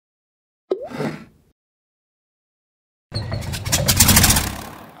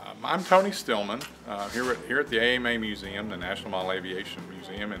I'm Tony Stillman, here at the AMA Museum, the National Model Aviation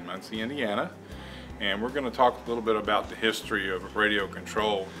Museum in Muncie, Indiana. And we're going to talk a little bit about the history of radio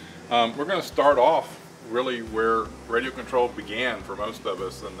control. We're going to start off really where radio control began for most of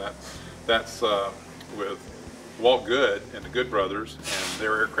us, and that's with Walt Good and the Good brothers and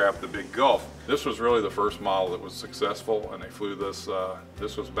their aircraft, the Big Gulf. This was really the first model that was successful, and they flew this.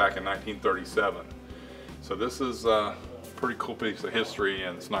 This was back in 1937. So this is a pretty cool piece of history,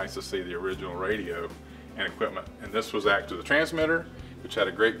 and it's nice to see the original radio and equipment. And this was actually the transmitter, which had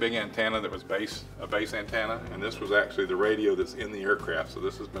a great big antenna that was a base antenna, and this was actually the radio that's in the aircraft. So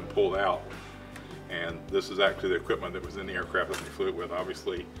this has been pulled out, and this is actually the equipment that was in the aircraft that they flew it with.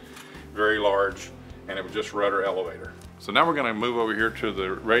 Obviously very large, and it was just rudder elevator. So now we're going to move over here to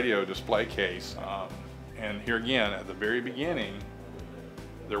the radio display case, and here again at the very beginning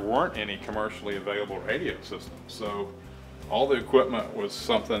there weren't any commercially available radio systems, so all the equipment was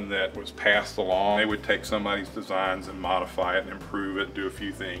something that was passed along. They would take somebody's designs and modify it and improve it, do a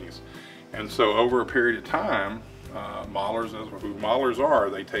few things. And so over a period of time, modelers, who modelers are,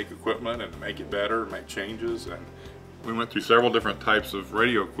 they take equipment and make it better, make changes. And we went through several different types of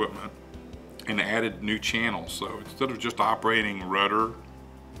radio equipment and added new channels. So instead of just operating rudder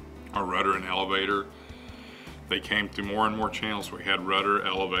and elevator, they came through more and more channels. We had rudder,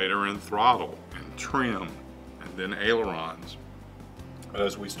 elevator, and throttle, and trim, and then ailerons. But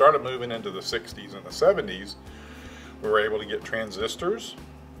as we started moving into the 60s and the 70s, we were able to get transistors,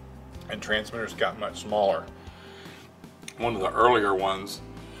 and transmitters got much smaller. One of the earlier ones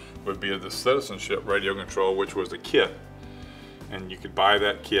would be the citizenship radio control, which was the kit. And you could buy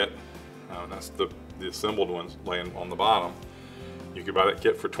that kit, that's the assembled ones laying on the bottom. You could buy that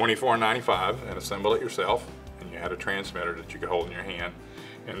kit for $24.95 and assemble it yourself, and you had a transmitter that you could hold in your hand.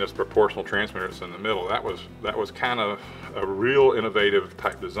 And this proportional transmitter that's in the middle, that was kind of a real innovative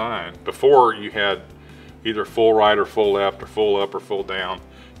type design. Before, you had either full right or full left or full up or full down.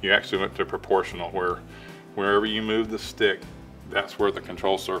 You actually went to proportional, where wherever you move the stick, that's where the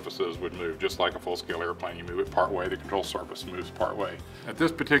control surfaces would move. Just like a full-scale airplane, you move it part way, the control surface moves part way. At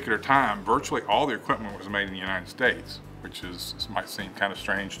this particular time, virtually all the equipment was made in the United States, which might seem kind of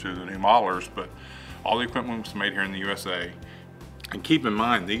strange to the new modelers, but all the equipment was made here in the USA. And keep in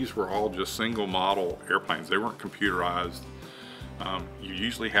mind, these were all just single model airplanes. They weren't computerized. You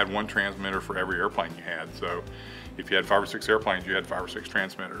usually had one transmitter for every airplane you had. So if you had 5 or 6 airplanes, you had 5 or 6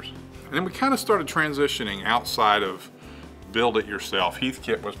 transmitters. And then we kind of started transitioning outside of build it yourself.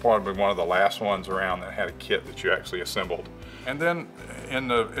 Heathkit was probably one of the last ones around that had a kit that you actually assembled. And then in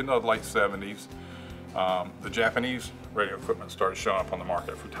the late 70s, the Japanese radio equipment started showing up on the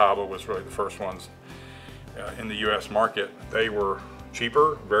market. Futaba was really the first ones in the US market. They were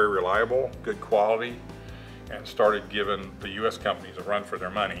cheaper, very reliable, good quality, and started giving the US companies a run for their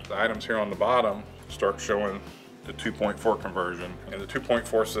money. The items here on the bottom start showing the 2.4 conversion, and the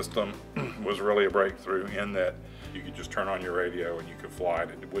 2.4 system was really a breakthrough in that you could just turn on your radio and you could fly it.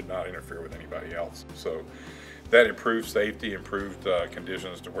 It would not interfere with anybody else. So that improved safety, improved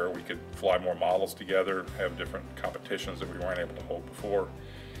conditions to where we could fly more models together, have different competitions that we weren't able to hold before.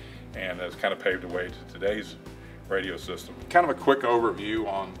 And it's kind of paved the way to today's radio system. Kind of a quick overview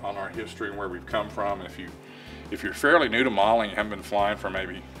on our history and where we've come from. If you're fairly new to modeling, you haven't been flying for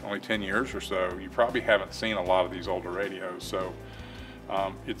maybe only 10 years or so, you probably haven't seen a lot of these older radios. So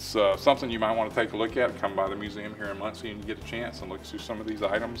it's something you might want to take a look at. Come by the museum here in Muncie and you get a chance and look through some of these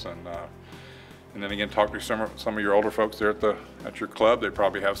items, and then again talk to some of your older folks there at your club. They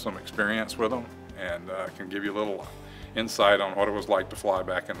probably have some experience with them, and can give you a little insight on what it was like to fly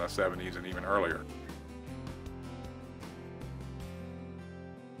back in the 70s and even earlier.